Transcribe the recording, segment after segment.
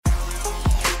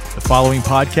The following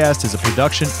podcast is a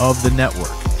production of the network.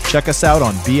 Check us out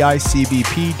on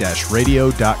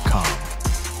bicbp-radio.com.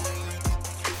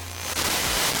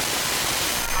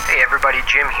 Hey everybody,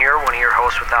 Jim here, one of your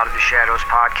hosts with Out of the Shadows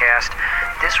podcast.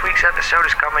 This week's episode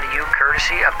is coming to you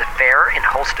courtesy of the Fair in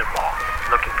Holstonwall.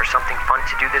 Looking for something fun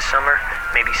to do this summer?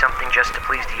 Maybe something just to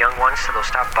please the young ones so they'll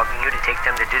stop bugging you to take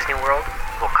them to Disney World?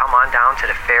 Well, come on down to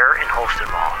the Fair in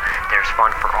Holstonwall. There's fun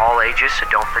for all ages, so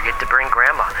don't forget to bring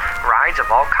grandma. Rides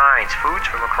of all kinds, foods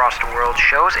from across the world,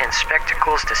 shows and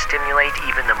spectacles to stimulate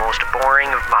even the most boring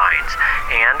of minds.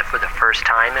 And for the first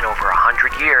time in over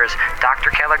 100 years, Dr.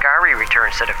 Caligari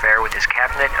returns to the fair with his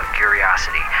cabinet of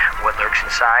curiosity. What lurks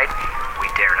inside? We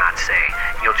dare not say.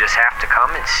 You'll just have to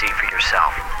come and see for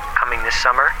yourself. Coming this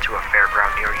summer to a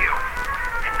fairground near you.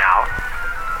 And now,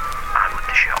 on with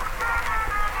the show.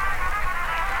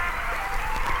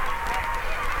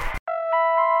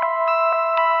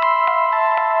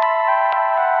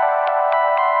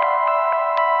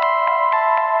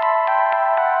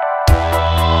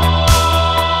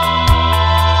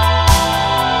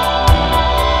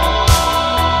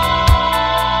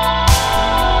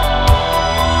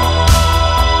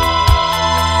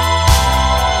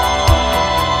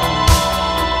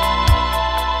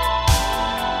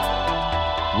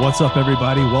 What's up,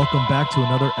 everybody? Welcome back to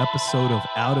another episode of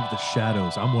Out of the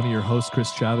Shadows. I'm one of your hosts,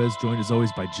 Chris Chavez, joined as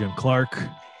always by Jim Clark.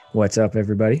 What's up,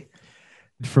 everybody?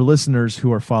 For listeners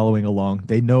who are following along,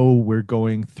 they know we're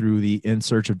going through the In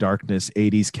Search of Darkness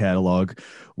 80s catalog.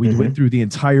 We went through the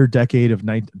entire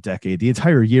the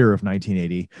entire year of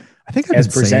 1980. I think as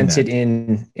presented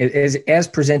in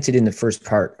the first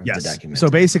part of the documentary. So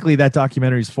basically that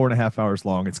documentary is 4.5 hours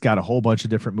long. It's got a whole bunch of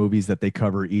different movies that they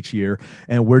cover each year,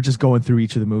 and we're just going through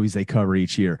each of the movies they cover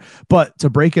each year. But to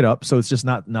break it up, so it's just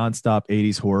not nonstop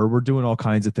 80s horror, we're doing all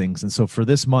kinds of things. And so for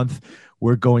this month,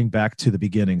 we're going back to the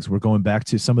beginnings. We're going back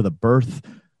to some of the birth.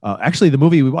 Actually, the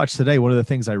movie we watched today, one of the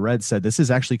things I read said this is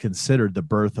actually considered the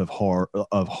birth of horror,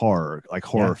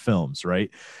 films, right?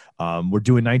 We're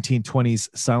doing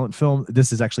 1920s silent film.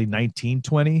 This is actually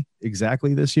 1920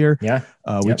 exactly this year. Yeah.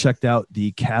 We checked out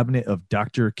The Cabinet of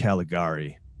Dr.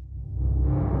 Caligari.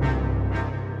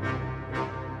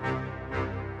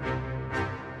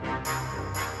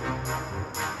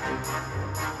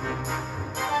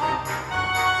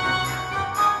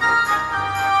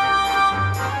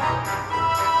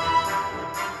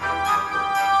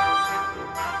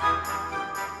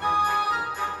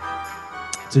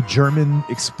 It's a German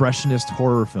expressionist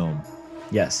horror film.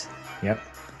 Yes. Yep.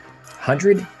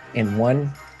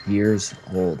 101 years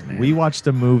old, man. We watched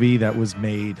a movie that was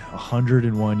made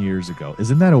 101 years ago.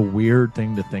 Isn't that a weird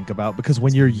thing to think about? Because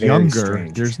when you're younger,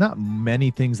 strange. There's not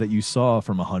many things that you saw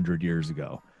from 100 years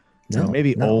ago. No,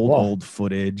 maybe old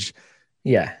footage.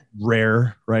 Yeah.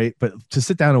 Rare, right? But to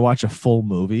sit down and watch a full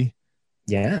movie.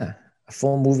 Yeah. A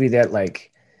full movie that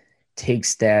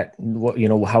takes that,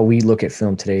 how we look at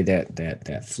film today,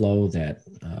 that flow, that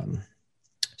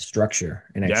structure,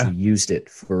 and actually used it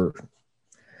for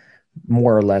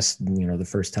more or less, the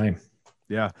first time.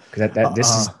 Yeah. Because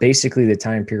this is basically the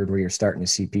time period where you're starting to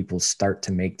see people start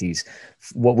to make these,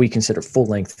 what we consider full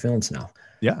length films now.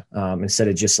 Yeah. Instead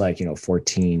of just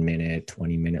 14-minute,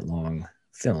 20-minute long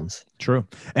films. True.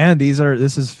 And these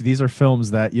are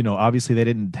films that, obviously they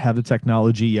didn't have the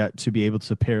technology yet to be able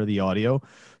to pair the audio.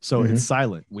 So it's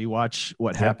silent. We watch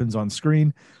what happens on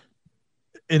screen.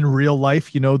 In real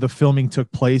life, the filming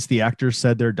took place. The actors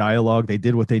said their dialogue. They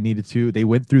did what they needed to. They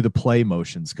went through the play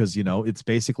motions because, it's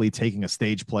basically taking a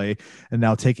stage play and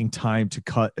now taking time to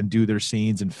cut and do their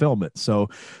scenes and film it. So,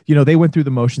 they went through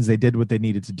the motions. They did what they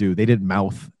needed to do. They didn't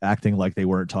mouth acting like they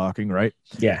weren't talking, right?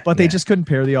 Yeah. But they just couldn't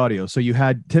pair the audio. So you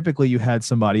had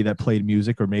somebody that played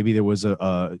music, or maybe there was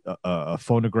a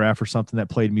phonograph or something that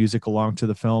played music along to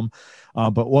the film.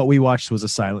 But what we watched was a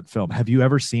silent film. Have you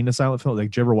ever seen a silent film?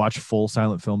 Did you ever watch full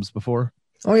silent films before?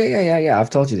 Oh yeah.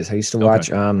 I've told you this. I used to watch.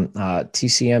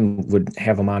 TCM would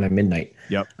have them on at midnight.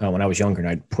 Yep. When I was younger, and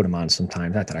I'd put them on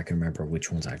sometimes. Not that I can remember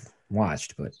which ones I've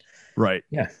watched, but right.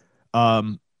 Yeah.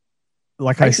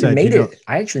 Like I said,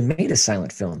 I actually made a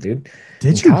silent film, dude.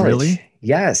 Did you really?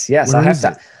 Yes. Where I'll have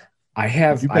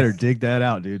to. You better dig that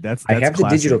out, dude. That's I have classic. the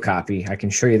digital copy. I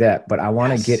can show you that, but I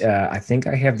want to get. I think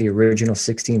I have the original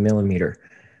 16 millimeter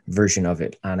version of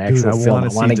it on actual film. I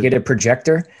want to get a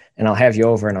projector, and I'll have you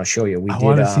over, and I'll show you. I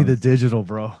want to see the digital,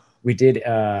 bro. We did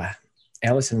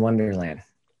Alice in Wonderland,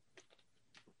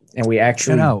 and we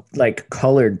actually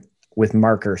colored with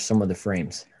marker some of the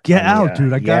frames. Get out,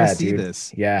 dude. I gotta see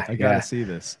this. Yeah. I gotta see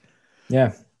this.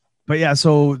 Yeah. But yeah,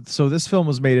 so this film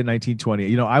was made in 1920.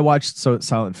 You know, I watched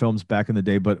silent films back in the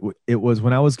day, but it was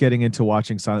when I was getting into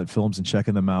watching silent films and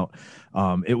checking them out.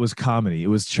 It was comedy. It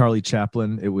was Charlie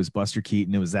Chaplin. It was Buster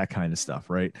Keaton. It was that kind of stuff,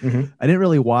 right? Mm-hmm. I didn't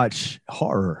really watch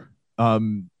horror,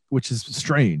 which is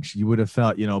strange. You would have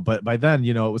felt, you know, but by then,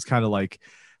 you know, it was kind of like,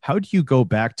 how do you go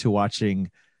back to watching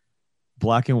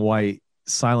black and white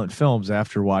silent films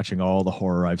after watching all the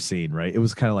horror I've seen, right? It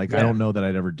was kind of like, I don't know that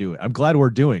I'd ever do it. I'm glad we're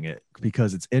doing it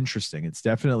because it's interesting. It's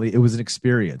definitely, it was an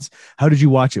experience. How did you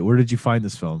watch it? Where did you find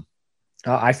this film?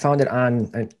 I found it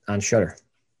on Shudder.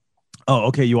 Oh,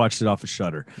 okay. You watched it off of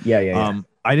Shudder. Yeah.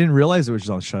 I didn't realize it was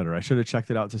on Shudder. I should have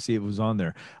checked it out to see if it was on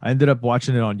there. I ended up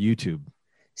watching it on YouTube.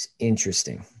 It's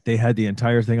interesting. They had the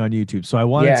entire thing on YouTube. So I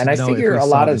wanted to know, and I figure a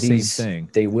lot of these thing.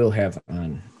 They will have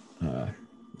on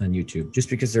YouTube just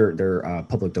because they're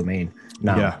public domain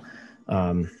now. Yeah.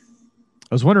 I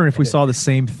was wondering if we saw the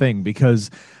same thing because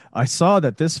I saw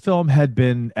that this film had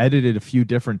been edited a few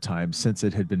different times since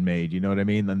it had been made. You know what I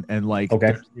mean? And like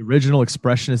the original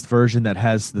expressionist version that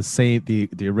has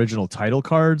the original title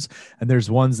cards, and there's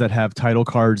ones that have title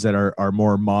cards that are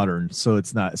more modern. So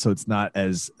it's not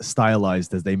as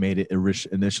stylized as they made it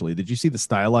initially. Did you see the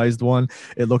stylized one?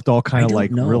 It looked all kind of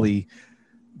like really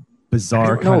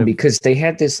bizarre. No, because they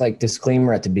had this like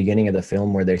disclaimer at the beginning of the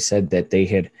film where they said that they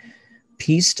had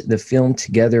pieced the film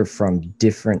together from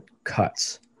different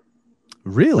cuts.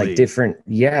 Really? Like different,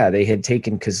 yeah. They had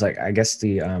taken because, like, I guess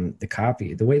the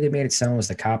copy, the way they made it sound was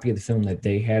the copy of the film that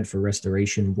they had for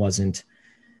restoration wasn't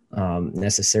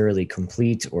necessarily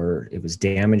complete, or it was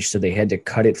damaged, so they had to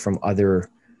cut it from other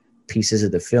pieces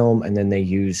of the film, and then they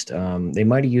used, they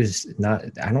might have used not.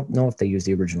 I don't know if they used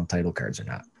the original title cards or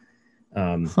not.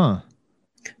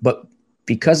 But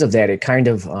because of that, it kind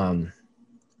of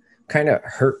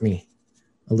hurt me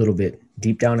a little bit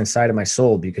deep down inside of my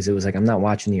soul, because it was like, I'm not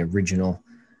watching the original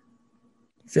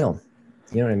film.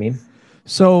 You know what I mean?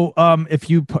 So if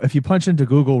you punch into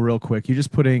Google real quick, you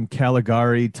just put in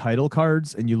Caligari title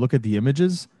cards and you look at the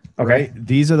images. Okay. Right?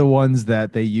 These are the ones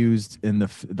that they used in the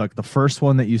first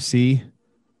one that you see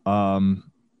in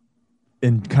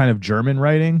kind of German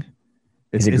writing.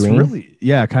 Is it green? Really,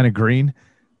 yeah, kind of green.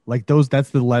 Like those, that's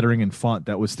the lettering and font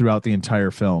that was throughout the entire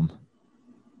film.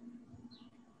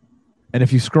 And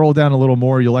if you scroll down a little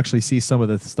more, you'll actually see some of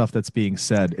the stuff that's being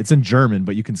said. It's in German,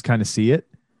 but you can kind of see it.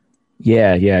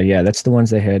 Yeah. That's the ones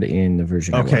they had in the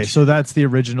version. Okay, so that's the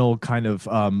original kind of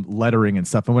lettering and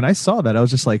stuff. And when I saw that, I was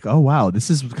just like, oh, wow, this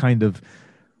is kind of...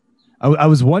 I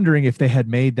was wondering if they had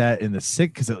made that in the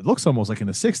because it looks almost like in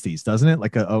the 60s, doesn't it?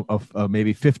 Like a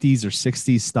maybe 50s or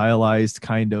 60s stylized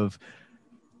kind of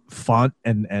font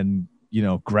and you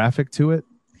know, graphic to it.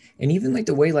 And even like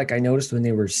the way, like I noticed when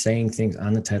they were saying things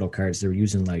on the title cards, they were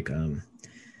using like, you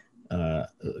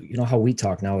know how we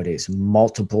talk nowadays,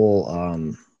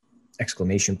 multiple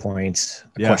exclamation points,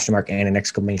 a question mark and an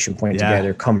exclamation point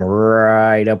together, come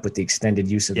right up with the extended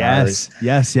use of ours.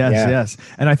 Yes.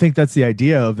 And I think that's the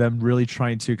idea of them really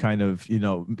trying to kind of, you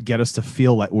know, get us to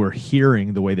feel like we're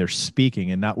hearing the way they're speaking,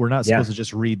 and we're not supposed to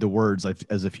just read the words like,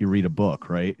 as if you read a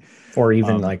book, right? Or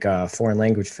even like a foreign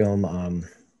language film,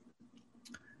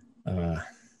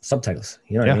 subtitles,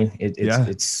 you know what I mean?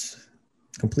 It's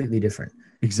completely different.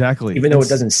 Exactly. Even though it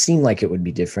doesn't seem like it would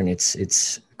be different,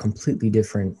 it's completely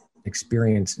different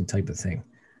experience and type of thing.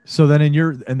 So then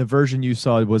in the version you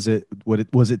saw, was it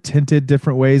tinted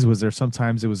different ways? Was there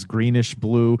sometimes it was greenish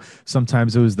blue,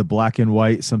 sometimes it was the black and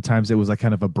white, sometimes it was like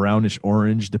kind of a brownish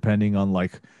orange, depending on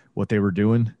like what they were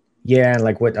doing? Yeah,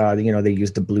 like what you know, they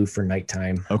used the blue for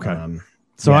nighttime. Okay.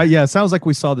 It sounds like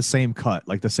we saw the same cut,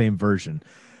 like the same version.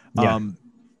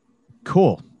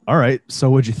 Cool. All right.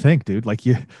 So what'd you think, dude? Like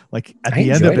at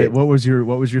the end of it, what was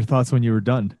your thoughts when you were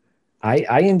done?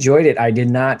 I enjoyed it. I did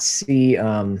not see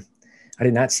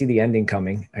the ending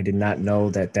coming. I did not know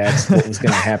that's what was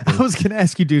going to happen. I was going to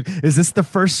ask you, dude, is this the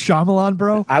first Shyamalan,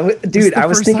 bro? I was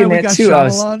thinking that too.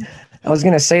 I was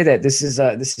going to say that this is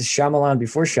Shyamalan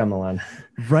before Shyamalan.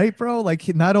 Right, bro?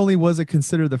 Like not only was it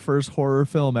considered the first horror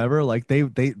film ever, like they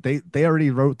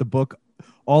already wrote the book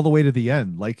all the way to the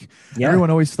end. Like everyone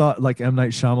always thought like M.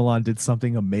 Night Shyamalan did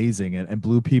something amazing and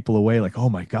blew people away. Like, oh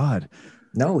my God.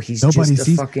 No, he's just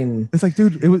a fucking... It's like,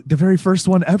 dude, it was the very first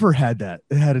one ever had that.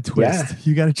 It had a twist. Yeah.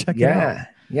 You got to check it out.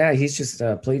 Yeah, he's just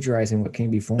plagiarizing what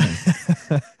came before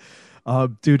him.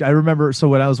 Dude, I remember, so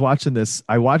when I was watching this,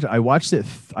 I watched it.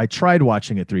 I tried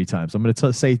watching it 3 times. I'm going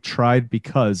to say tried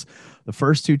because the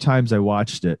first 2 times I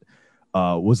watched it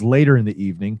was later in the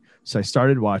evening. So I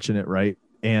started watching it, right?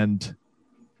 And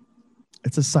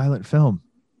it's a silent film,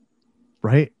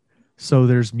 right? So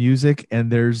there's music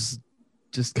and there's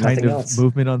just kind of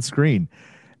movement on screen.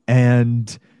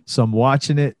 And So I'm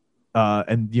watching it.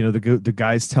 And you know, the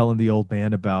guy's telling the old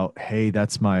man about, hey,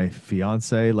 that's my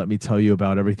fiance. Let me tell you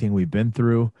about everything we've been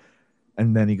through.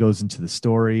 And then he goes into the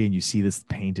story, and you see this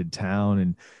painted town,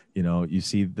 and you know, you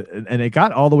see and it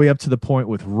got all the way up to the point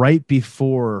with right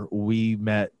before we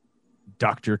met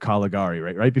Dr. Caligari,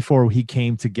 right before he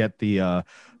came to get the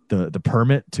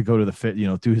permit to go to the fit, you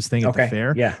know, do his thing at the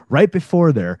fair. Yeah. Right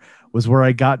before there was where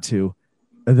I got to.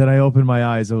 And then I opened my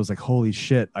eyes. I was like, holy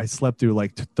shit. I slept through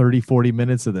like 30, 40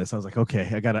 minutes of this. I was like, okay,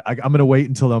 I'm going to wait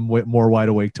until I'm more wide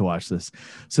awake to watch this.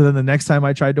 So then the next time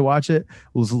I tried to watch it,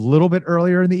 was a little bit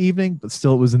earlier in the evening, but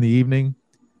still it was in the evening.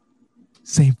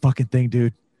 Same fucking thing,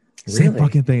 dude. Same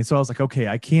fucking thing. So I was like, okay,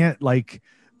 I can't like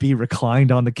be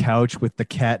reclined on the couch with the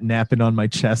cat napping on my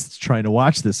chest trying to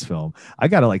watch this film. I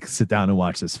got to like sit down and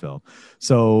watch this film.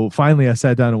 So finally I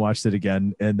sat down and watched it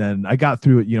again. And then I got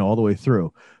through it, you know, all the way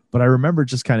through. But I remember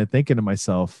just kind of thinking to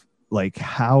myself, like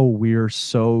how we're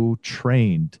so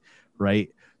trained,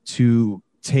 right, to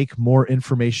take more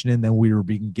information in than we were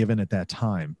being given at that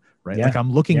time, right? Yeah. Like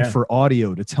I'm looking for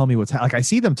audio to tell me what's like I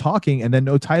see them talking and then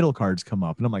no title cards come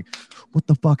up. And I'm like, what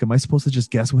the fuck? Am I supposed to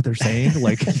just guess what they're saying?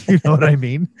 Like, you know what I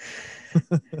mean?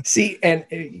 See, and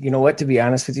you know what, to be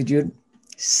honest with you, dude,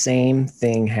 same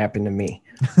thing happened to me.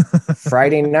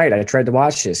 Friday night, I tried to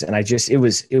watch this and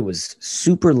it was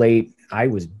super late. I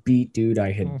was beat, dude.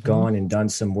 I had gone and done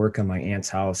some work on my aunt's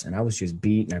house and I was just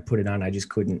beat and I put it on. I just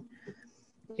couldn't,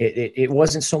 it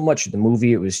wasn't so much the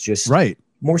movie. It was just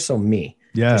more so me.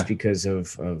 Yeah. Just because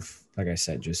of, like I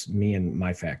said, just me and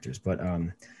my factors. But I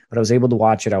was able to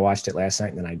watch it. I watched it last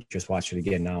night and then I just watched it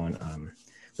again now. And,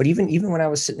 but even when I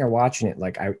was sitting there watching it,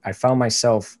 like I found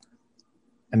myself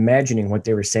imagining what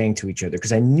they were saying to each other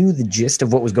because I knew the gist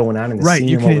of what was going on in the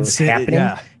scene and what was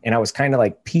happening. And I was kind of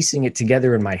like piecing it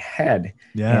together in my head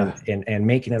and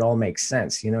making it all make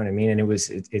sense. You know what I mean? And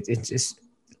it's just,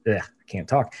 I can't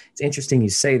talk. It's interesting you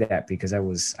say that because I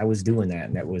was doing that.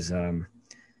 And that was,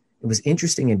 it was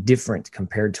interesting and different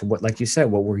compared to what, like you said,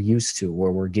 what we're used to,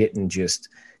 where we're getting just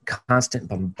constant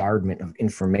bombardment of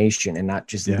information and not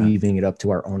just leaving it up to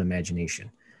our own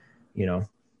imagination, you know?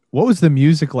 What was the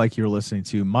music like you were listening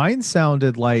to? Mine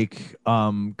sounded like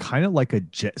kind of like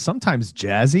sometimes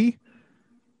jazzy.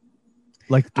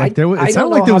 Like there was, it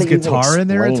sounded like there was guitar in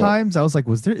there at times. I was like,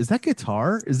 is that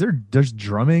guitar? There's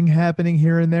drumming happening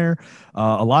here and there?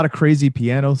 A lot of crazy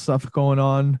piano stuff going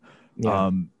on.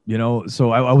 Yeah. You know,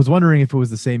 so I was wondering if it was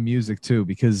the same music too,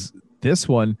 because this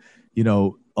one, you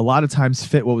know, a lot of times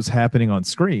fit what was happening on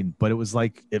screen, but it was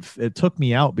like, if it took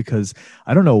me out because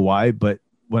I don't know why, but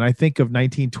when I think of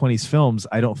 1920s films,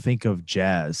 I don't think of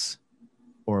jazz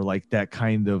or like that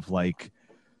kind of like,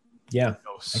 you know,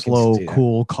 slow,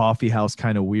 cool coffee house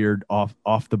kind of weird off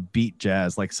the beat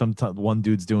jazz. Like sometimes one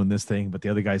dude's doing this thing, but the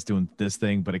other guy's doing this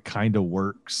thing, but it kind of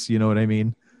works. You know what I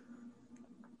mean?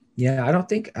 Yeah, I don't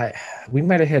think we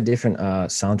might have had different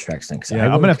soundtracks then.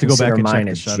 Yeah, I'm gonna have to go back and check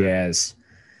the Shudder.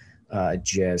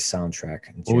 Jazz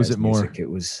soundtrack. What was it more? Music.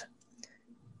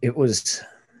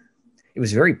 It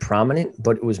was very prominent,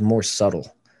 but it was more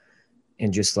subtle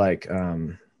and just like,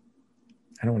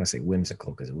 I don't want to say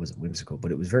whimsical because it wasn't whimsical,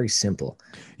 but it was very simple.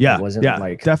 Yeah. It wasn't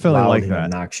like definitely loud like and that.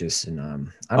 obnoxious. And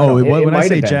I don't know. When I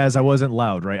say jazz, I wasn't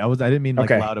loud, right? I didn't mean like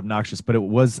loud, obnoxious, but it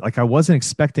was like, I wasn't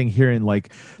expecting hearing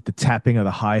like the tapping of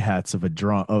the hi-hats of a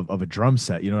drum of a drum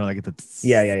set, you know, like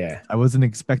yeah. I wasn't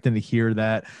expecting to hear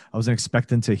that. I wasn't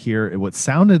expecting to hear what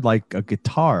sounded like a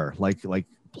guitar, like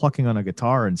plucking on a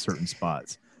guitar in certain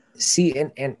spots. See,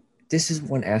 and this is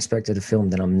one aspect of the film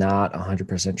that I'm not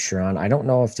 100% sure on. I don't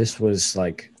know if this was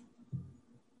like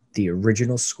the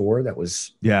original score that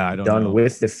was done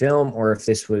with the film, or if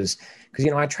this was, because,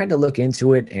 you know, I tried to look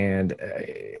into it, and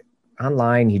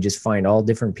online you just find all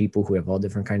different people who have all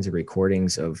different kinds of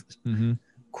recordings of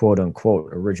quote unquote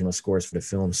original scores for the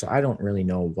film. So I don't really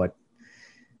know what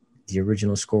the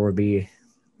original score would be.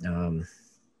 I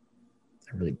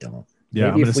really don't.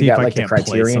 Yeah, maybe if we got like the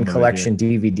Criterion Collection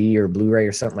DVD or Blu-ray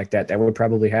or something like that, that would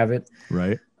probably have it.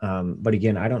 Right. But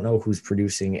again, I don't know who's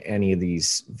producing any of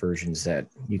these versions that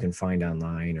you can find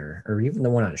online, or even the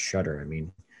one on Shudder. I mean,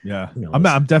 yeah,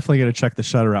 I'm definitely going to check the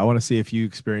Shudder out. I want to see if you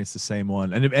experienced the same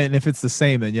one, and if it's the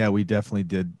same, then yeah, we definitely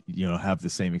did, you know, have the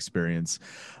same experience.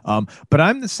 But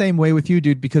I'm the same way with you,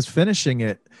 dude, because finishing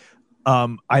it,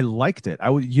 I liked it.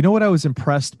 You know what I was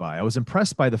impressed by? I was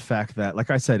impressed by the fact that,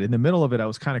 like I said, in the middle of it, I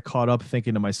was kind of caught up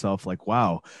thinking to myself, like,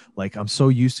 wow, like I'm so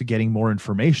used to getting more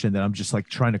information that I'm just like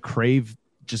trying to crave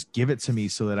just give it to me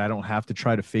so that I don't have to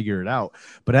try to figure it out.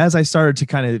 But as I started to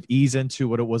kind of ease into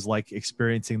what it was like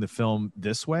experiencing the film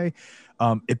this way,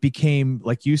 it became,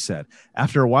 like you said,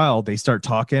 after a while, they start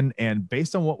talking, and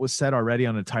based on what was said already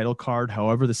on a title card,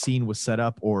 however the scene was set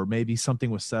up, or maybe something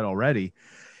was said already,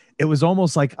 it was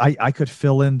almost like I could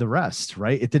fill in the rest,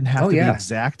 right? It didn't have to be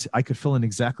exact. I could fill in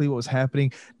exactly what was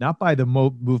happening, not by the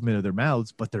movement of their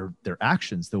mouths, but their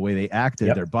actions, the way they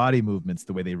acted, their body movements,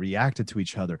 the way they reacted to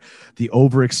each other, the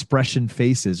overexpression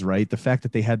faces, right? The fact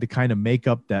that they had the kind of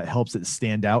makeup that helps it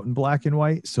stand out in black and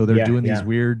white. So they're doing these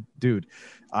weird, dude.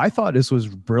 I thought this was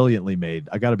brilliantly made.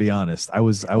 I got to be honest. I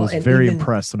was very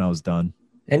impressed when I was done.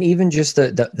 And even just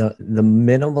the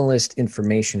minimalist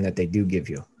information that they do give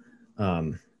you,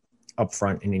 up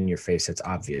front and in your face, that's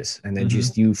obvious. And then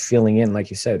just you filling in, like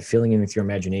you said, filling in with your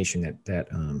imagination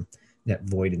that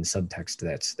void and subtext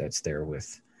that's there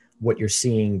with what you're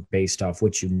seeing based off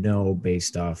what you know,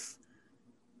 based off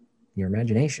your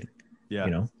imagination. Yeah.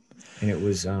 You know? And it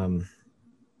was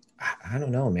I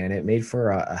don't know, man. It made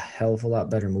for a hell of a lot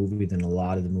better movie than a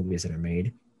lot of the movies that are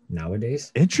made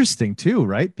nowadays. Interesting too,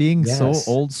 right? Being so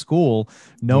old school,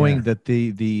 knowing that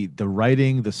the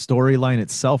writing, the storyline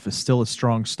itself is still a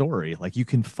strong story. Like you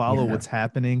can follow what's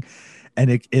happening.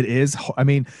 And it is, I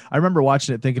mean, I remember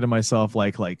watching it thinking to myself,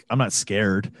 like I'm not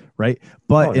scared, right?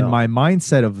 But in my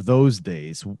mindset of those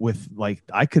days with like,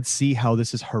 I could see how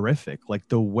this is horrific. Like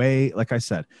the way, like I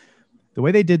said, the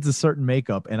way they did the certain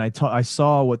makeup, and I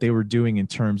saw what they were doing in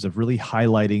terms of really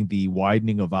highlighting the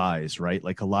widening of eyes, right?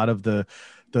 Like a lot of the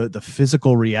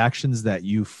physical reactions that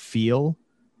you feel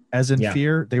as in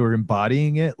fear, they were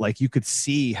embodying it. Like you could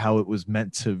see how it was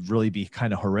meant to really be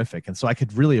kind of horrific. And so I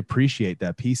could really appreciate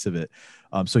that piece of it.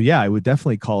 So yeah, I would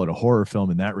definitely call it a horror film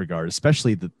in that regard,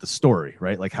 especially the story,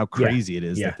 right? Like how crazy it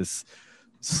is that this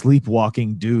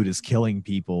sleepwalking dude is killing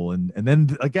people, and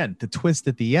then again the twist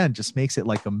at the end just makes it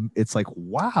like it's like,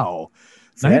 wow,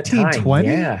 1920,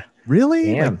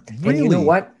 really? Like, really? And you know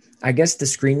what, I guess the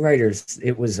screenwriters,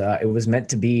 it was meant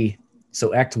to be,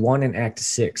 so act 1 and act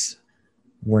 6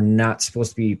 were not supposed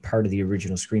to be part of the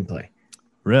original screenplay.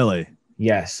 Really?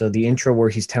 Yeah. So the intro where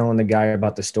he's telling the guy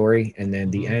about the story, and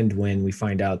then the end when we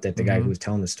find out that the guy who was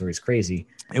telling the story is crazy.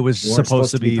 It was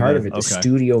supposed to be part of it. The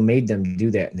studio made them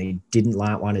do that, and they didn't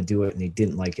want to do it, and they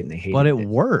didn't like it, and they hated it. But it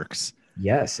works.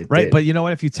 Yes, it right. did. But you know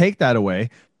what? If you take that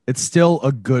away, it's still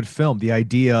a good film. The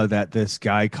idea that this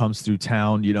guy comes through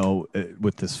town, you know,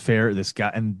 with this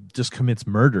guy, and just commits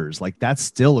murders, like that's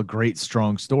still a great,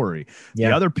 strong story. Yeah.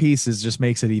 The other pieces just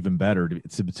makes it even better,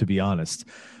 to be honest.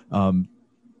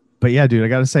 But yeah, dude, I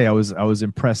got to say, I was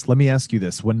impressed. Let me ask you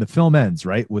this. When the film ends,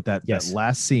 right, with that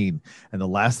last scene and the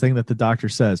last thing that the doctor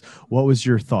says, what was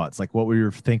your thoughts? Like, what were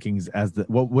your thinkings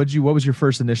what was your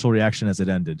first initial reaction as it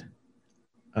ended?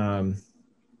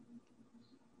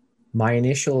 My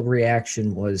initial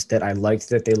reaction was that I liked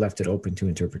that they left it open to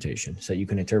interpretation. So you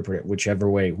can interpret it whichever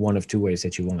way, one of two ways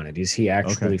that you wanted. Is he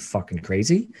actually fucking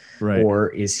crazy? Right. Or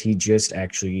is he just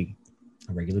actually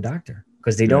a regular doctor?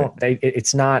 Because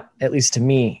it's not, at least to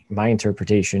me, my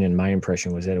interpretation and my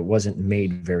impression was that it wasn't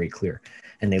made very clear.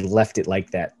 And they left it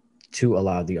like that to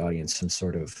allow the audience some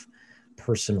sort of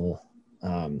personal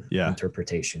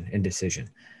interpretation and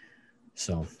decision.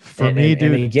 So for me,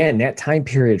 dude, and again, that time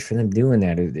period for them doing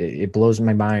that, it blows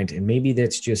my mind. And maybe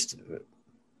that's just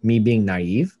me being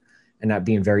naive and not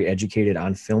being very educated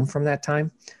on film from that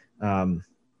time.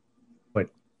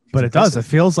 But it does. It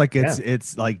feels like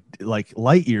it's like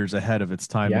light years ahead of its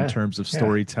time in terms of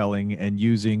storytelling and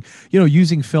using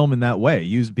film in that way.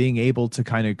 Being able to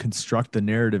kind of construct the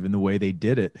narrative in the way they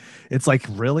did it. It's like,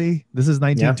 really, this is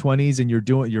 1920s, and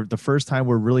you're the first time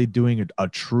we're really doing a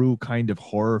true kind of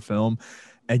horror film,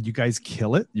 and you guys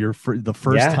kill it. You're for the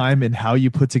first time in how you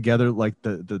put together like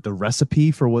the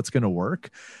recipe for what's going to work.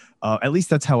 At least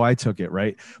that's how I took it,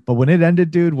 right? But when it ended,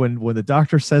 dude, when the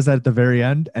doctor says that at the very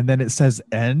end, and then it says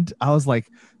end, I was like,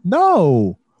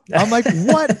 no. I'm like,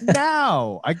 what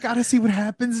now? I gotta see what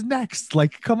happens next.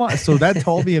 Like, come on. So that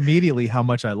told me immediately how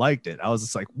much I liked it. I was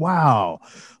just like, wow,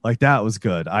 like that was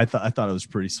good. I thought it was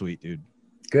pretty sweet, dude.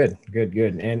 Good.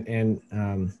 And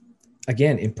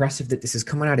again, impressive that this is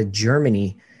coming out of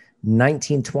Germany,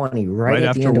 1920, right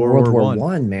at the end of World War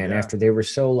One, man. Yeah. After they were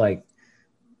so like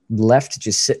left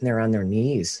just sitting there on their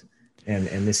knees, and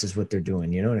this is what they're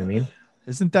doing. You know what I mean?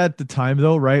 Isn't that the time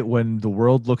though, right? When the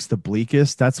world looks the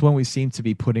bleakest, that's when we seem to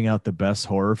be putting out the best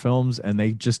horror films, and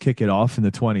they just kick it off in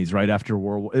the 20s, right after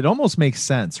World War. It almost makes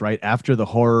sense, right? After the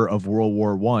horror of World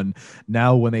War I,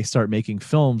 now when they start making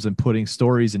films and putting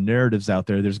stories and narratives out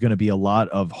there, there's going to be a lot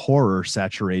of horror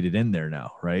saturated in there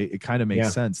now, right? It kind of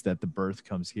makes sense that the birth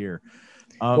comes here.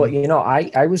 Well, you know,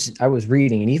 I was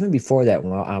reading, and even before that,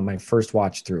 on my first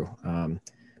watch through,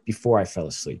 before I fell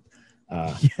asleep,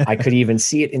 I could even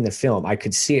see it in the film. I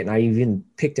could see it, and I even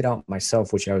picked it out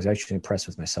myself, which I was actually impressed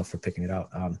with myself for picking it out.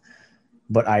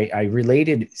 But I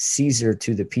related Caesar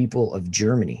to the people of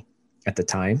Germany at the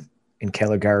time, and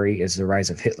Caligari is the rise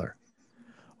of Hitler.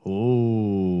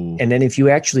 Oh. And then if you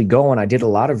actually go, and I did a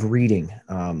lot of reading,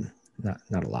 not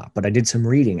a lot, but I did some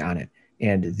reading on it.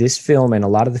 And this film and a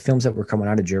lot of the films that were coming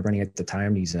out of Germany at the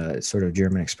time, these sort of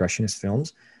German expressionist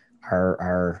films,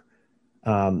 are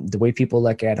the way people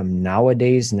look at them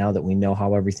nowadays. Now that we know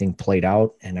how everything played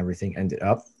out and everything ended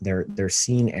up, they're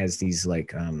seen as these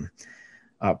like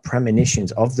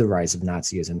premonitions of the rise of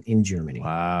Nazism in Germany.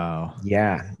 Wow.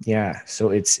 Yeah. So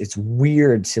it's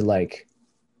weird to like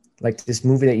this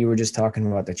movie that you were just talking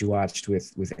about that you watched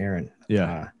with Aaron.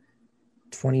 Yeah.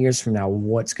 20 years from now,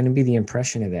 what's going to be the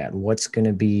impression of that? What's going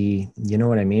to be, you know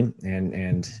what I mean?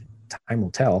 And time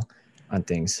will tell on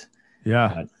things.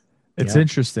 Yeah. It's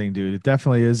interesting, dude. It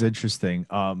definitely is interesting.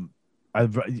 I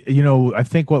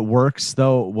think what works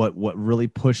though, what really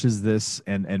pushes this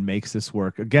and makes this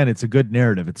work, again, it's a good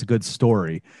narrative. It's a good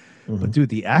story, but dude,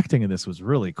 the acting in this was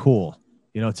really cool.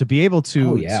 You know, to be able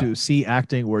to see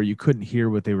acting where you couldn't hear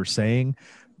what they were saying,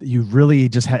 you really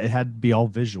just it had to be all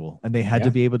visual, and they had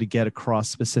to be able to get across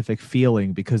specific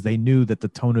feeling because they knew that the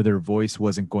tone of their voice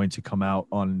wasn't going to come out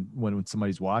on when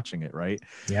somebody's watching it. Right.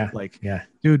 Yeah.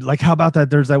 Dude, like, how about that?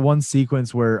 There's that one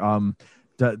sequence where,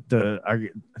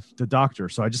 the doctor,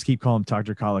 so I just keep calling him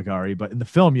Dr. Caligari, but in the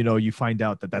film, you know, you find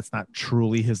out that that's not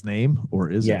truly his name,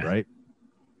 or is it, right?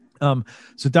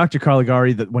 So Dr.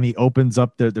 Caligari, that when he opens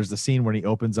up there's the scene when he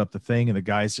opens up the thing and the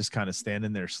guy's just kind of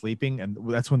standing there sleeping. And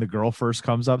that's when the girl first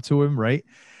comes up to him. Right.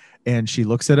 And she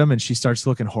looks at him and she starts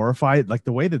looking horrified. Like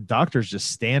the way the doctor's just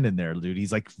standing there, dude.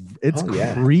 He's like, it's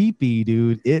creepy,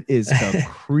 dude. It is a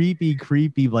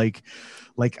creepy. Like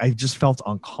I just felt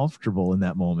uncomfortable in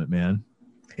that moment, man.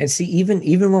 And see,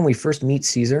 even when we first meet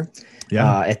Caesar,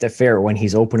 at the fair, when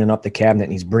he's opening up the cabinet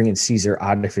and he's bringing Caesar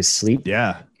out of his sleep,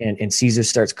 and Caesar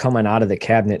starts coming out of the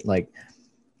cabinet, like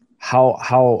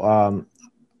how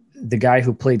the guy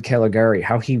who played Caligari,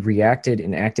 how he reacted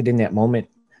and acted in that moment,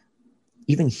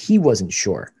 even he wasn't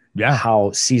sure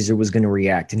how Caesar was going to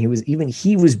react, and he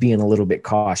was being a little bit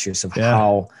cautious of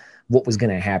what was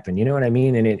going to happen. You know what I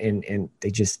mean? And they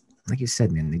just, like you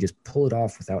said, man, they just pull it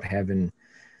off without having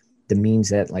the means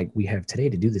that like we have today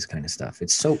to do this kind of stuff.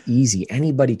 It's so easy.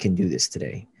 Anybody can do this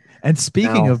today. And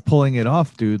speaking of pulling it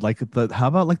off, dude, like how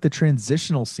about like the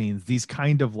transitional scenes, these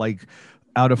kind of like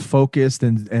out of focus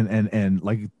and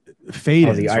like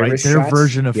fade-ins, right? Their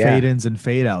version of fade-ins and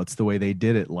fade-outs, the way they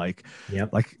did it. Like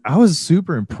I was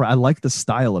super impressed. I like the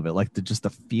style of it, like just the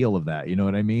feel of that. You know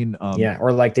what I mean?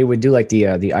 Or like they would do like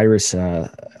the iris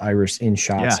in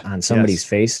shots on somebody's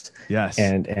face. Yes.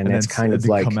 And that's kind of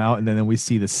like come out, and then we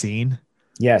see the scene.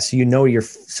 Yeah. So you know you're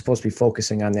supposed to be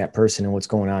focusing on that person and what's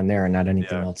going on there, and not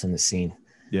anything else in the scene.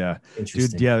 Yeah,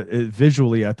 dude. Yeah,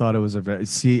 visually, I thought it was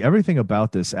everything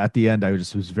about this. At the end, I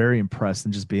was very impressed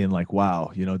and just being like,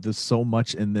 wow, you know, there's so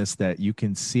much in this that you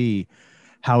can see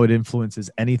how it influences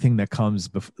anything that comes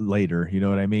later. You know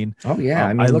what I mean? Oh yeah,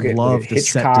 I mean, I love the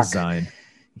set design.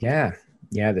 Yeah,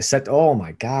 the set. Oh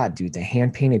my god, dude, the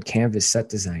hand painted canvas set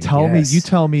design. You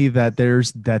tell me that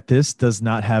this does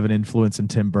not have an influence in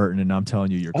Tim Burton, and I'm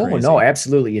telling you, you're crazy. Oh no,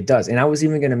 absolutely, it does. And I was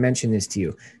even going to mention this to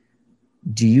you.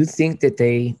 Do you think that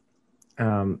they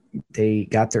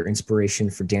got their inspiration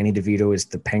for Danny DeVito as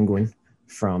the Penguin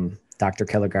from Dr.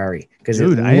 Caligari? Because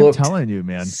dude, I am telling you,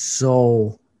 man.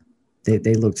 So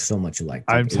they looked so much alike.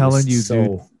 I'm telling you,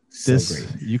 dude. So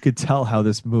great. You could tell how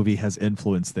this movie has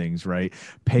influenced things, right?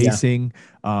 Pacing,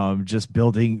 just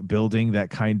building that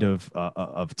kind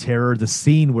of terror. The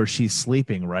scene where she's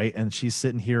sleeping, right, and she's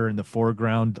sitting here in the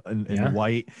foreground in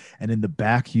white, and in the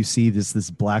back you see this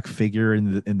black figure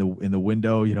in the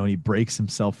window. You know, and he breaks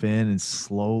himself in and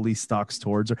slowly stalks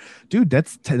towards her. Dude,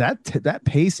 that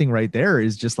pacing right there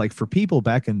is just like, for people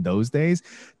back in those days,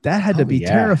 that had to be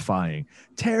terrifying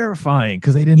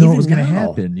because they didn't know what was going to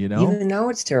happen. You know, even now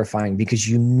it's terrifying because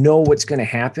you know what's going to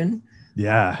happen.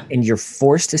 Yeah. And you're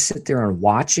forced to sit there and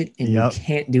watch it, and you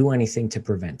can't do anything to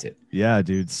prevent it. Yeah,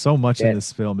 dude. So much in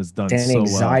this film is done so well. And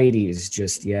anxiety is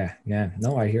just,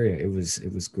 No, I hear you. It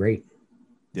was great.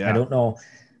 Yeah. I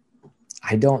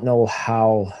don't know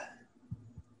how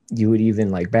you would even,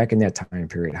 like, back in that time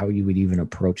period, how you would even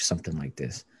approach something like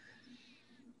this.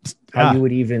 How you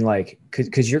would even, like,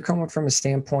 because you're coming from a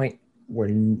standpoint where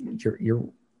you're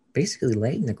basically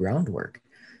laying the groundwork.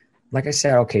 Like I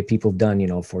said, okay, people have done,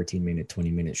 14-minute,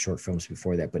 20-minute short films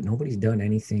before that, but nobody's done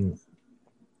anything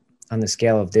on the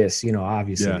scale of this, you know,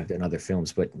 obviously Yeah. there've been other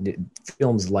films, but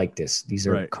films like this, these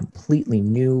are Right. completely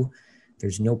new.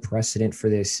 There's no precedent for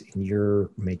this, and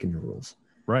you're making the rules.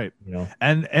 Right. You know,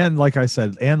 And like I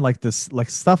said, and like this, like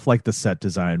stuff like the set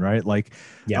design, right? Like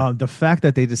Yeah. the fact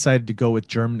that they decided to go with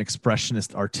German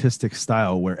expressionist artistic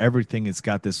style, where everything has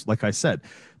got this, like I said,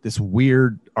 this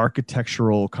weird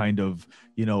architectural kind of,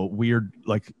 you know, weird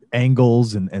like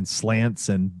angles and slants,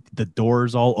 and the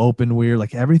doors all open weird.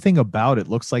 Like everything about it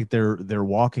looks like they're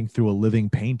walking through a living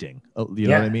painting. You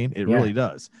know what I mean? It really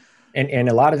does. And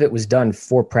a lot of it was done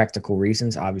for practical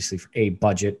reasons, obviously for a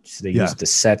budget. So they used the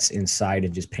sets inside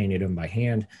and just painted them by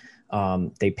hand.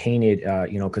 They painted,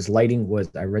 you know, because lighting was,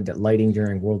 I read that lighting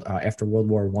during after World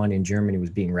War I in Germany was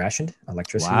being rationed.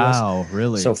 Electricity was.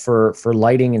 Really? So for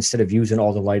lighting, instead of using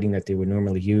all the lighting that they would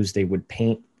normally use, they would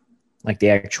paint like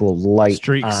the actual light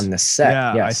streaks on the set.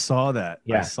 Yeah, yes. I saw that.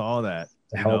 Yeah. I saw that.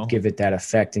 To help give it that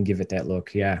effect and give it that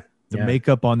look. Yeah. The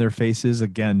makeup on their faces,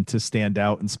 again, to stand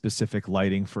out in specific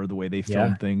lighting for the way they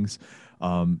film things.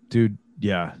 Dude,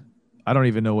 yeah. I don't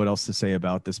even know what else to say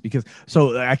about this, because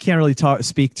so I can't really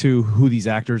speak to who these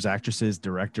actors, actresses,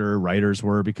 director, writers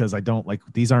were, because I don't, like,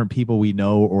 these aren't people we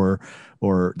know,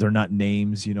 or they're not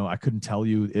names. You know, I couldn't tell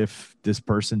you if this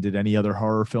person did any other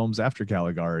horror films after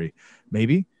Caligari.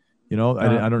 Maybe, you know,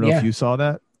 I don't know if you saw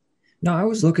that. No, I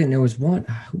was looking. There was one.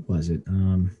 Who was it?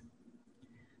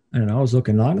 I don't know. I was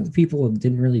looking. A lot of the people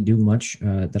didn't really do much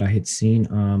that I had seen.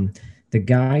 The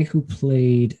guy who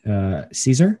played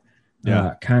Caesar,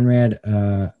 Conrad,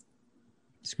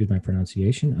 excuse my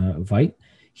pronunciation, Veidt.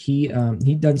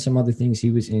 He'd done some other things.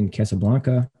 He was in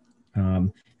Casablanca,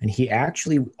 and he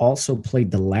actually also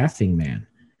played the Laughing Man.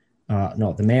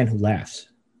 No, the Man Who Laughs.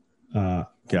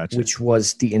 Gotcha. Which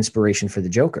was the inspiration for the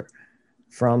Joker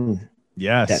from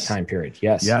that time period.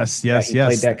 Yes.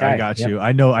 That guy. I got you.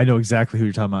 I know exactly who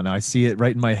you're talking about now. I see it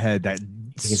right in my head. That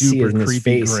super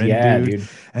creepy grin, dude.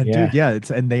 And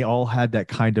dude, and they all had that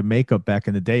kind of makeup back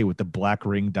in the day with the black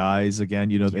ring dyes. Again,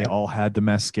 you know, they all had the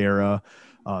mascara.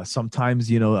 Sometimes,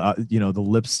 you know, the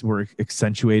lips were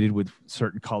accentuated with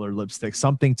certain color lipstick,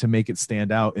 something to make it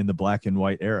stand out in the black and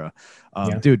white era.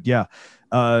 Dude,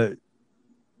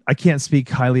 I can't speak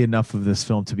highly enough of this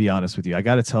film, to be honest with you. I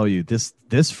got to tell you,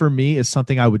 this for me is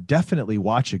something I would definitely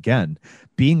watch again.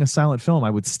 Being a silent film, I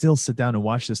would still sit down and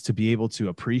watch this to be able to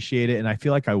appreciate it. And I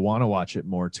feel like I want to watch it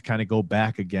more, to kind of go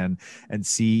back again and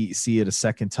see it a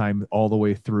second time all the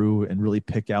way through and really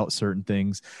pick out certain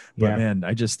things. But man,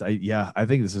 I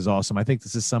think this is awesome. I think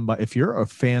this is somebody, if you're a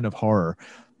fan of horror,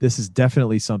 this is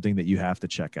definitely something that you have to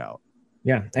check out.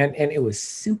 Yeah. And it was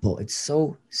simple. It's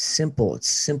so simple. It's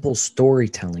simple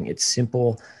storytelling. It's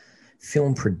simple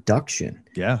film production.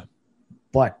 Yeah.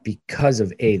 But because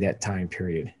of that time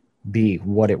period, B,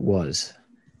 what it was,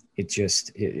 it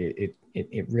just, it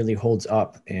really holds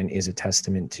up and is a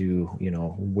testament to, you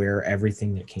know, where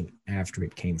everything that came after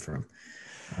it came from.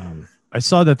 I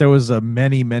saw that there was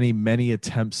many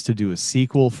attempts to do a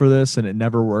sequel for this, and it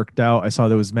never worked out. I saw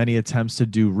there was many attempts to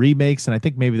do remakes, and I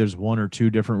think maybe there's one or two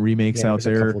different remakes out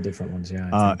there. A couple different ones,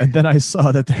 and then I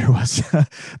saw that there was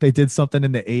they did something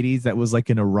in the 80s that was like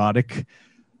an erotic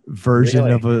version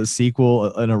of a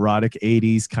sequel, an erotic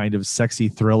 80s kind of sexy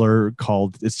thriller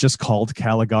it's just called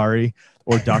Caligari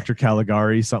or Dr.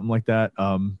 Caligari, something like that.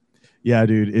 Yeah,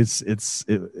 dude, it's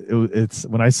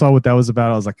when I saw what that was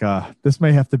about, I was like, this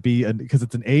may have to be, because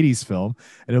it's an 80s film,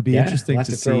 and it'll be interesting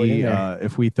to see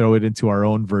if we throw it into our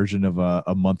own version of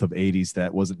a month of 80s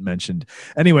that wasn't mentioned.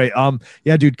 Anyway,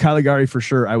 yeah, dude, Caligari for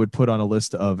sure I would put on a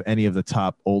list of any of the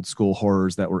top old school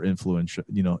horrors that were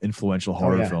influential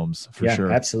horror films for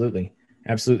sure. Absolutely.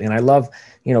 And I love,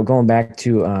 you know, going back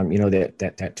to you know,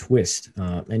 that twist,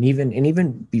 and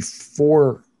even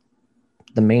before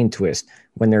the main twist,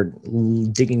 when they're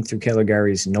digging through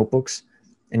Caligari's notebooks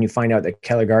and you find out that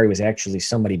Caligari was actually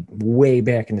somebody way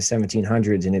back in the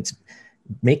 1700s, and it's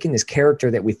making this character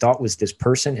that we thought was this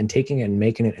person and taking it and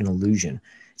making it an illusion.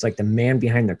 It's like the man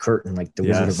behind the curtain, like the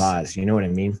Wizard of Oz. You know what I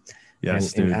mean?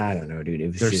 Yes, and I don't know,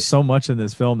 dude. There's so much in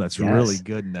this film that's really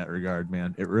good in that regard,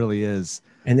 man. It really is.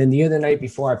 And then the other night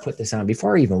before I put this on,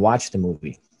 before I even watched the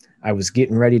movie, I was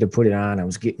getting ready to put it on. I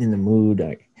was getting in the mood.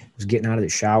 I was getting out of the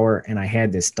shower, and I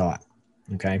had this thought.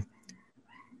 Okay.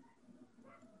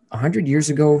 100 years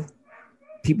ago,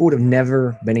 people would have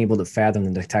never been able to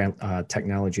fathom the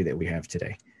technology that we have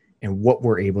today and what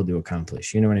we're able to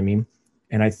accomplish. You know what I mean?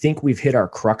 And I think we've hit our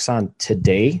crux on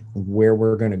today, where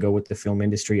we're going to go with the film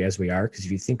industry as we are. Because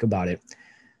if you think about it,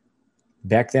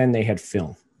 back then they had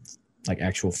film, like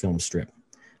actual film strip.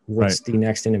 What's the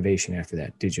next innovation after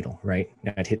that? Digital, right?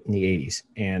 That hit in the 80s.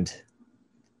 And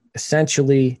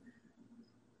essentially,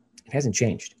 it hasn't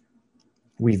changed.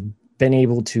 we've been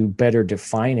able to better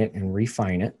define it and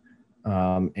refine it,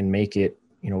 and make it,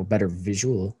 better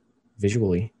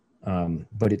visually.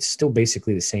 But it's still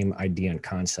basically the same idea and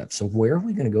concept. So where are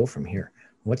we going to go from here?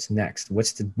 What's next?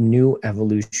 What's the new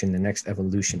evolution, the next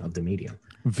evolution of the medium?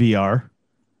 VR.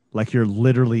 Like you're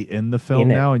literally in the film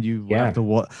now, and you Yeah. have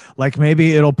to like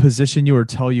maybe it'll position you or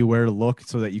tell you where to look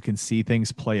so that you can see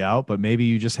things play out, but maybe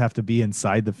you just have to be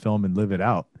inside the film and live it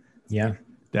out. Yeah.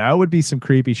 That would be some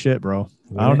creepy shit, bro.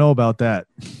 I don't know about that.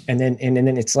 And then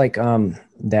it's like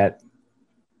that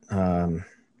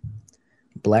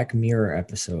Black Mirror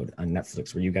episode on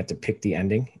Netflix where you got to pick the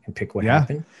ending and pick what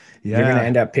happened. Yeah. You're going to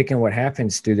end up picking what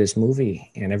happens through this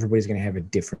movie, and everybody's going to have a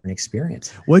different experience.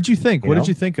 What'd you think? What did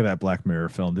you think of that Black Mirror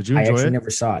film? Did you enjoy it? I actually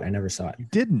never saw it. I never saw it. You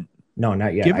didn't? No,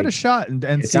 not yet. Give it a shot and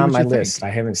it's see on what my you list.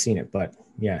 think. I haven't seen it, but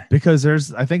yeah.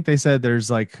 Because I think they said there's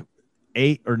like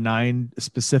 8 or 9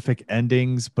 specific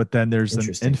endings, but then there's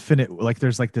an infinite, like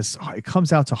there's like this, it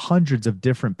comes out to hundreds of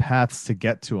different paths to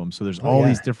get to them. So there's all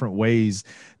these different ways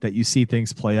that you see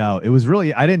things play out. It was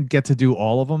really, I didn't get to do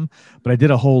all of them, but I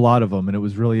did a whole lot of them, and it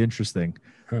was really interesting.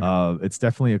 It's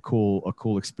definitely a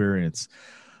cool experience.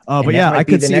 But yeah, I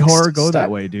could see horror go that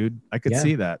way, dude. I could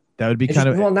see that. That would be kind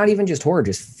of, well, not even just horror,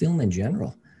 just film in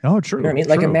general. Oh, true. You know what I mean?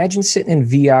 Like imagine sitting in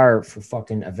VR for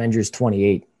fucking Avengers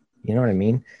 28. You know what I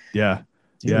mean? Yeah.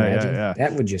 Yeah.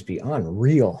 That would just be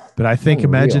unreal. But I think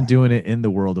imagine doing it in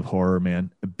the world of horror,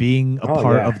 man. Being a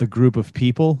part of the group of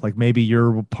people, like maybe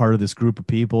you're part of this group of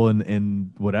people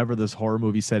in whatever this horror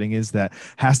movie setting is that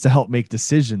has to help make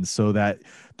decisions so that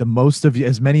the most of you,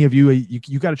 as many of you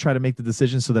got to try to make the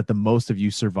decisions so that the most of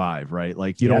you survive, right?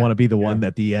 Like you don't want to be the one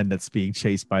at the end that's being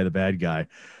chased by the bad guy.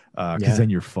 Because then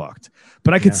you're fucked.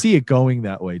 But I could see it going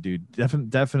that way, dude.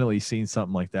 Definitely seeing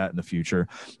something like that in the future.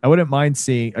 I wouldn't mind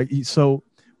seeing. So,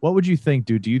 what would you think,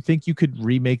 dude? Do you think you could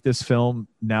remake this film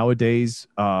nowadays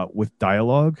with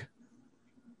dialogue?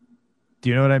 Do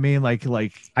you know what I mean? Like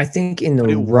I think in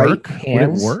the right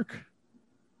hands, would it work?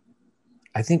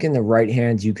 I think in the right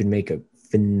hands, you could make a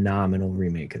phenomenal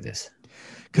remake of this.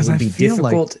 Because it would be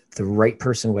difficult. The right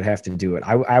person would have to do it.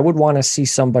 I would want to see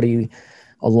somebody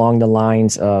along the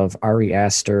lines of Ari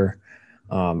Aster,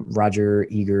 Roger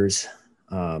Egers.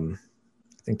 I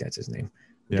think that's his name.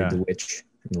 Yeah. Did The Witch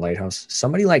in the Lighthouse.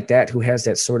 Somebody like that who has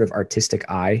that sort of artistic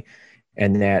eye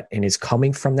and is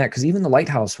coming from that. Because even The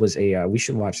Lighthouse was we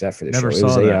should watch that for the show. It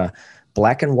was a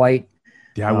black and white.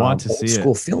 Yeah, I want to see it.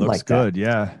 School film like good, that.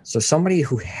 Yeah. So somebody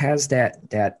who has that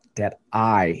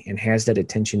eye and has that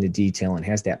attention to detail and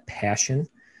has that passion,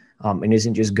 and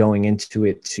isn't just going into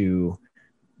it to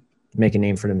make a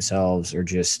name for themselves or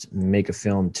just make a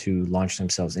film to launch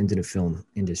themselves into the film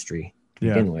industry to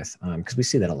begin with. Because we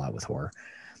see that a lot with horror.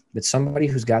 But somebody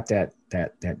who's got that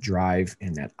drive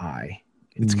and that eye,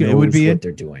 it would be what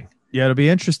they're doing. Yeah, it'll be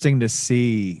interesting to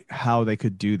see how they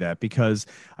could do that, because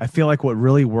I feel like what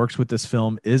really works with this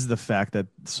film is the fact that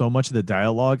so much of the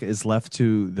dialogue is left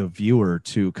to the viewer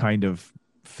to kind of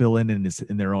fill in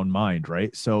their own mind,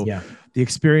 right? So the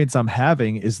experience I'm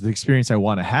having is the experience I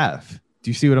want to have. Do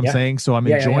you see what I'm saying? So I'm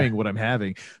enjoying what I'm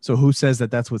having. So who says that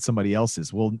that's what somebody else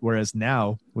is? Well, whereas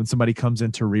now when somebody comes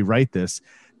in to rewrite this,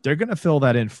 they're going to fill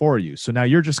that in for you. So now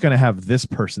you're just going to have this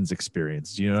person's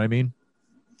experience. Do you know what I mean?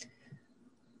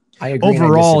 I agree.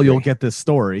 Overall, you'll get this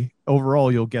story. But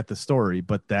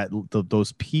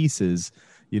those pieces,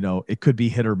 it could be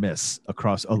hit or miss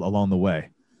along the way.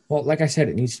 Well, like I said,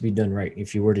 it needs to be done right.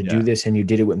 If you were to do this and you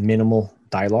did it with minimal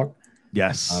dialogue,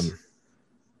 yes,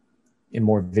 and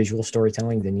more visual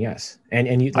storytelling, then yes.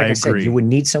 And you, like I said, you would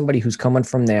need somebody who's coming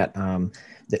from that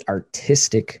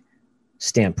artistic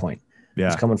standpoint.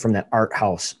 Yeah, who's coming from that art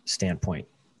house standpoint.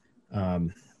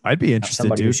 I'd be interested.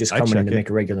 Somebody who's just coming in to make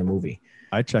a regular movie.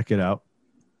 I'd check it out.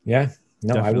 Yeah.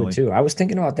 No, definitely. I would too. I was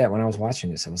thinking about that when I was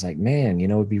watching this. I was like, man,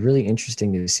 it'd be really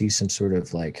interesting to see some sort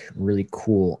of like really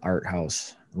cool art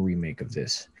house remake of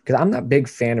this. Because I'm not a big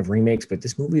fan of remakes, but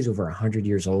this movie is over 100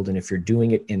 years old. And if you're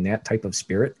doing it in that type of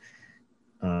spirit,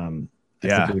 I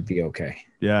think it would be okay.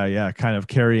 Yeah. Kind of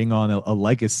carrying on a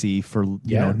legacy for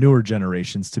newer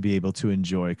generations to be able to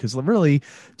enjoy. Because really,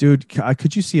 dude,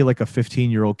 could you see like a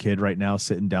 15-year-old kid right now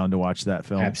sitting down to watch that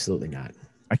film? Absolutely not.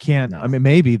 I can't. No. I mean,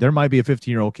 maybe there might be a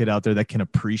 15-year-old kid out there that can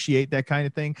appreciate that kind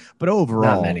of thing, but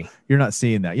overall, you're not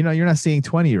seeing that. You're not seeing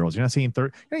 20-year-olds. You're not seeing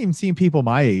 30. You're not even seeing people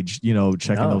my age,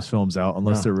 checking those films out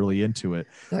unless they're really into it.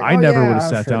 Like, I never would have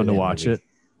sat down to watch it.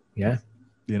 Yeah.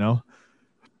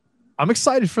 I'm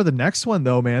excited for the next one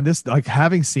though, man. This, like,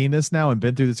 having seen this now and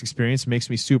been through this experience makes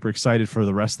me super excited for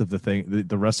the rest of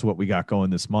the rest of what we got going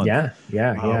this month.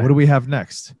 Yeah. What do we have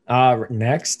next?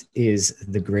 Next is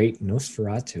The Great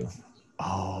Nosferatu.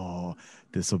 Oh,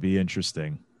 This will be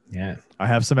interesting. Yeah. I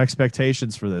have some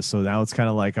expectations for this. So now it's kind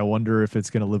of like, I wonder if it's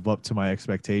going to live up to my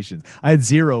expectations. I had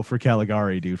 0 for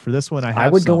Caligari, dude. For this one, I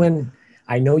would go in.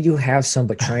 I know you have some,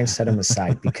 but try and set them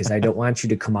aside because I don't want you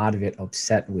to come out of it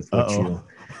upset with what you.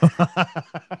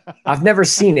 I've never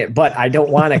seen it, but I don't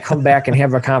want to come back and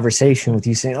have a conversation with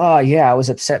you saying, "Oh yeah, I was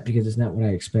upset because it's not what I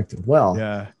expected." Well,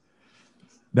 yeah.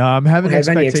 No, I'm having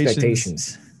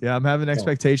expectations. Yeah, I'm having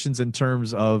expectations in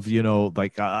terms of,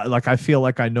 like I feel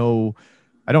like I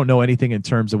don't know anything in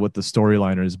terms of what the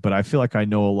storyline is, but I feel like I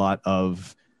know a lot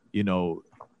of,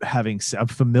 I'm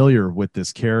familiar with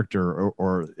this character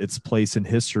or its place in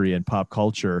history and pop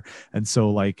culture. And so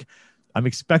like, I'm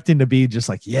expecting to be just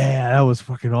like, yeah, that was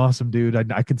fucking awesome,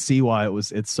 dude. I can see why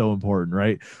it's so important.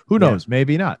 Right. Who knows? Yeah.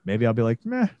 Maybe not. Maybe I'll be like,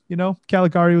 meh,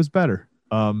 Caligari was better.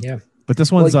 Yeah. But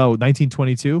this one's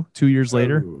 1922, 2 years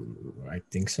later. I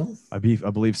think so. I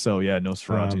believe so. Yeah.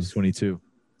 Nosferatu's 22.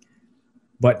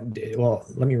 But, well,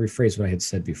 let me rephrase what I had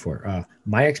said before.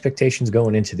 My expectations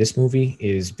going into this movie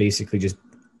is basically just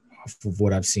off of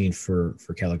what I've seen for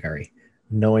Caligari,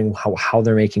 knowing how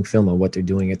they're making film and what they're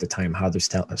doing at the time, how they're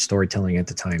storytelling at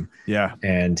the time. Yeah.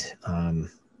 And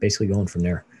basically going from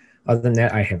there. Other than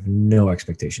that, I have no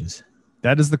expectations.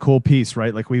 That is the cool piece,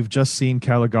 right? Like we've just seen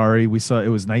Caligari. We saw it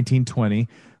was 1920.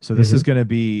 So this is going to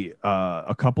be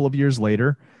a couple of years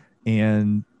later.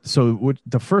 And so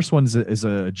the first one is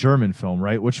a German film,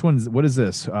 right? What is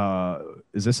this?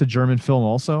 Is this a German film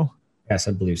also? Yes,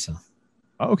 I believe so.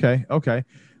 Okay.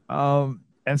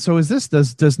 And so does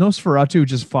Nosferatu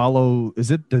just follow,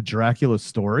 is it the Dracula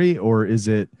story or is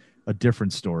it a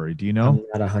different story? Do you know?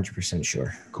 I'm not 100%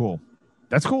 sure. Cool.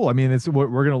 That's cool. I mean, we're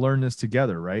going to learn this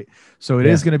together, right? So it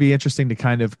is going to be interesting to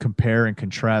kind of compare and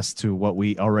contrast to what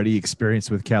we already experienced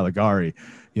with Caligari.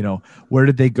 Where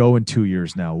did they go in 2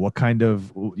 years now? What kind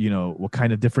of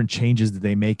different changes did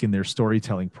they make in their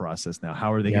storytelling process now?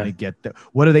 How are they going to get that?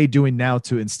 What are they doing now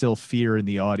to instill fear in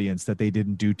the audience that they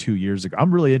didn't do 2 years ago?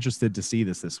 I'm really interested to see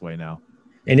this way now.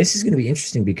 And this is going to be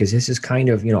interesting because this is kind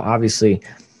of, obviously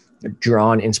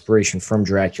drawn inspiration from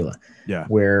Dracula. Yeah.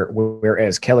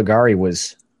 Whereas Caligari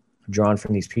was drawn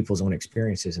from these people's own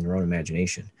experiences and their own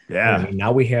imagination. Yeah. I mean,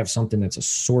 now we have something that's a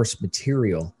source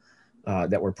material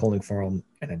that we're pulling from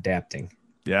and adapting.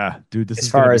 Yeah, dude. This as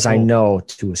far as cool. I know,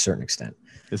 to a certain extent.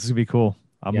 This is gonna be cool.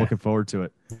 I'm looking forward to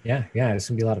it. Yeah, it's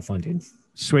gonna be a lot of fun, dude.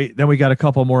 Sweet. Then we got a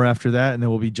couple more after that, and then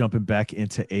we'll be jumping back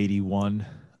into 81.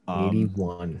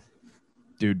 81.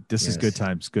 Dude, this is good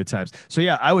times. Good times. So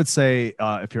yeah, I would say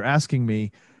if you're asking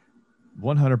me,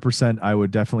 100%, I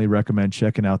would definitely recommend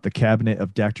checking out The Cabinet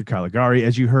of Dr. Caligari.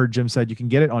 As you heard, Jim said, you can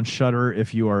get it on Shudder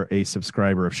if you are a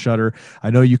subscriber of Shudder. I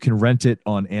know you can rent it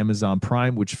on Amazon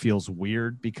Prime, which feels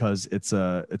weird because it's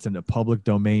in a public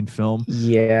domain film.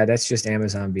 Yeah, that's just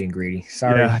Amazon being greedy.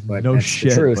 Sorry, but no that's shit,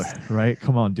 the truth. Right?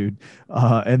 Come on, dude.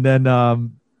 And then,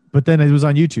 but then it was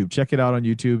on YouTube. Check it out on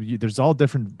YouTube. There's all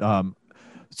different.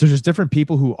 So there's different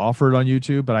people who offer it on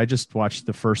YouTube, but I just watched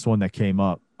the first one that came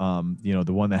up.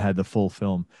 The one that had the full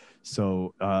film.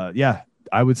 So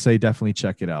I would say definitely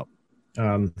check it out.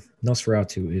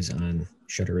 Nosferatu is on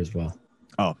Shudder as well.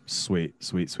 Oh, sweet.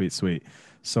 So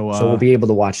we'll be able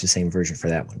to watch the same version for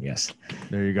that one. Yes.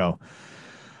 There you go.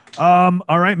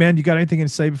 All right, man. You got anything to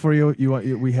say before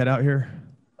we head out here?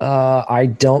 I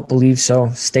don't believe so.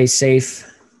 Stay safe.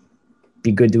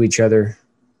 Be good to each other.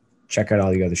 Check out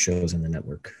all the other shows on the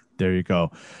network. There you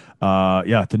go.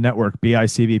 The network,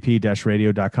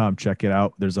 bicvp-radio.com. Check it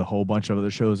out. There's a whole bunch of other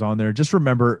shows on there. Just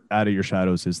remember, Out of Your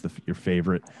Shadows is your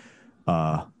favorite.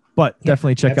 But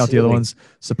definitely check out the other ones.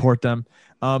 Support them.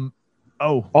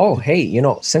 Hey,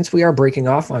 since we are breaking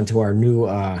off onto our new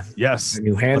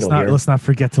new handle let's not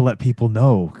forget to let people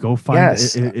know. Go find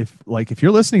if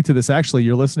you're listening to this, actually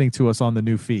you're listening to us on the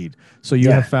new feed. So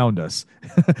you have found us.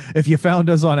 If you found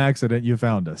us on accident, you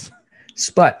found us.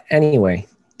 But anyway,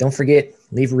 don't forget,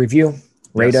 leave a review,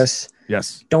 rate us.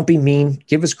 Yes. Don't be mean.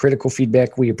 Give us critical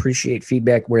feedback. We appreciate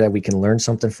feedback where we can learn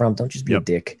something from. Don't just be a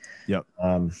dick. Yep.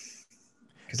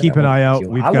 Keep an eye out.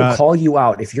 I will call you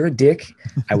out. If you're a dick,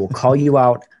 I will call you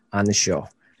out on the show.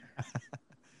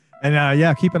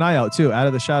 And keep an eye out too. Out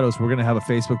of the Shadows, we're gonna have a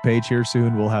Facebook page here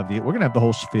soon. We're gonna have the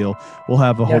whole spiel. We'll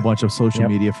have a whole bunch of social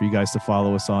media for you guys to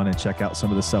follow us on and check out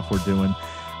some of the stuff we're doing.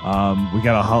 We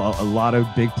got a lot of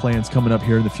big plans coming up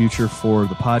here in the future for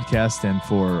the podcast and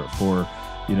for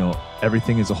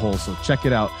everything as a whole. So check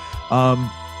it out.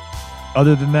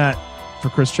 Other than that, for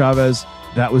Chris Chavez,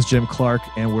 that was Jim Clark,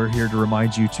 and we're here to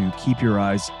remind you to keep your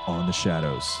eyes on the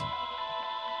shadows.